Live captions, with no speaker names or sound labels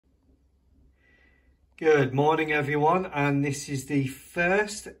Good morning everyone, and this is the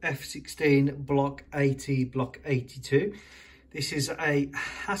first F-16 Block 80 Block 82. This is a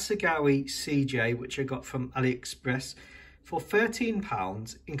HASEGAWA CJ which I got from AliExpress for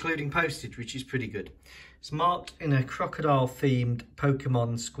 £13 including postage, which is pretty good. It's marked in a crocodile themed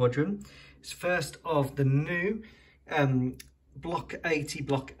Pokemon squadron. It's first of the new Block 80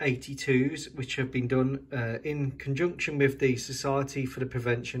 Block 82s, which have been done in conjunction with the Society for the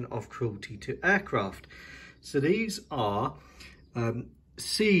Prevention of Cruelty to Aircraft. So these are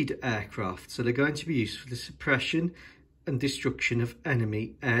SEAD aircraft, so they're going to be used for the suppression and destruction of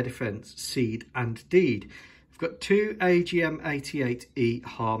enemy air defence, SEAD and DEED. We've got two AGM-88E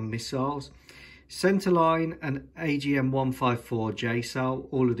HARM missiles, Centerline and AGM-154 JSAL,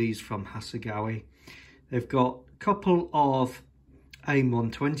 all of these from HASEGAWA. They've got a couple of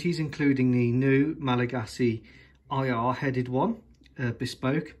AIM-120s, including the new Malagasy IR headed one,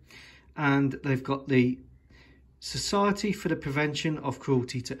 bespoke, and they've got the Society for the Prevention of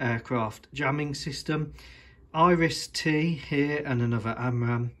Cruelty to Aircraft jamming system, Iris-T here, and another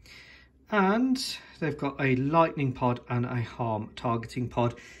AMRAAM, and they've got a lightning pod and a HARM targeting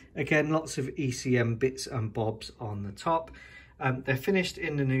pod. Again, lots of ECM bits and bobs on the top. They're finished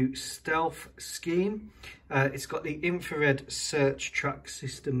in the new stealth scheme. It's got the infrared search track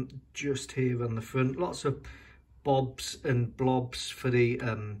system just here on the front. Lots of bobs and blobs for the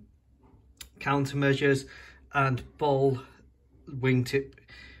countermeasures, and Ball wingtip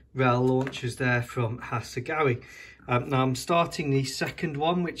rail launchers there from HASEGAWA. Now I'm starting the second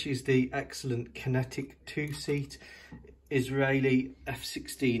one, which is the excellent kinetic two-seat Israeli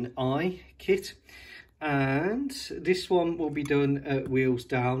F-16I kit. And this one will be done at wheels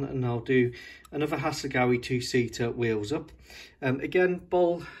down, and I'll do another HASEGAWA two-seater wheels up. Again,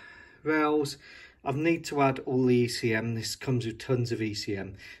 Ball rails. I need to add all the ECM. This comes with tons of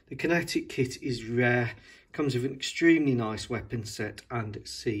ECM. The kinetic kit is rare. Comes with an extremely nice weapon set and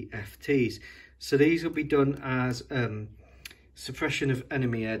CFTs. So these will be done as suppression of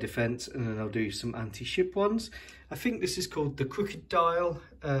enemy air defence, and then I'll do some anti-ship ones. I think this is called the Crocodile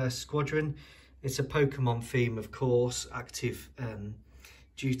Squadron. It's a Pokemon theme, of course, active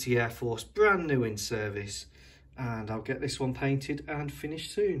duty Air Force, brand new in service. And I'll get this one painted and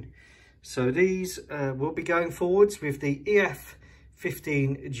finished soon. So these will be going forwards with the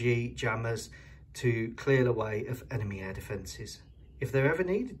EF-15G jammers to clear the way of enemy air defences, if they're ever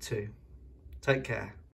needed to. Take care.